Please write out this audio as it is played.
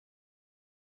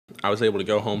I was able to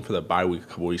go home for the bye week a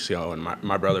couple weeks ago, and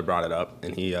my brother brought it up,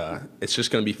 and it's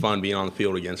just going to be fun being on the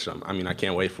field against him. I mean, I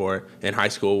can't wait for it. In high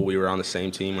school, we were on the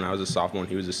same team when I was a sophomore and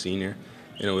he was a senior,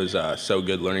 and it was so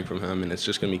good learning from him, and it's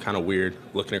just going to be kind of weird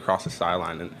looking across the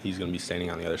sideline, and he's going to be standing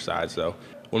on the other side. So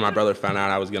when my brother found out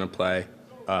I was going to play,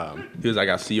 he was like,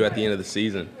 "I'll see you at the end of the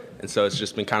season," and so it's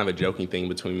just been kind of a joking thing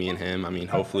between me and him. I mean,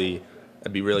 hopefully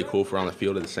it'd be really cool if we're on the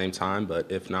field at the same time,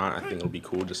 but if not, I think it'll be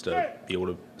cool just to be able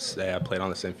to say I played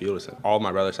on the same field as him. All of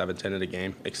my brothers have attended a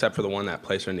game, except for the one that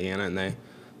plays for Indiana, and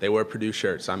they wear Purdue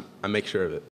shirts. I make sure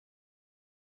of it.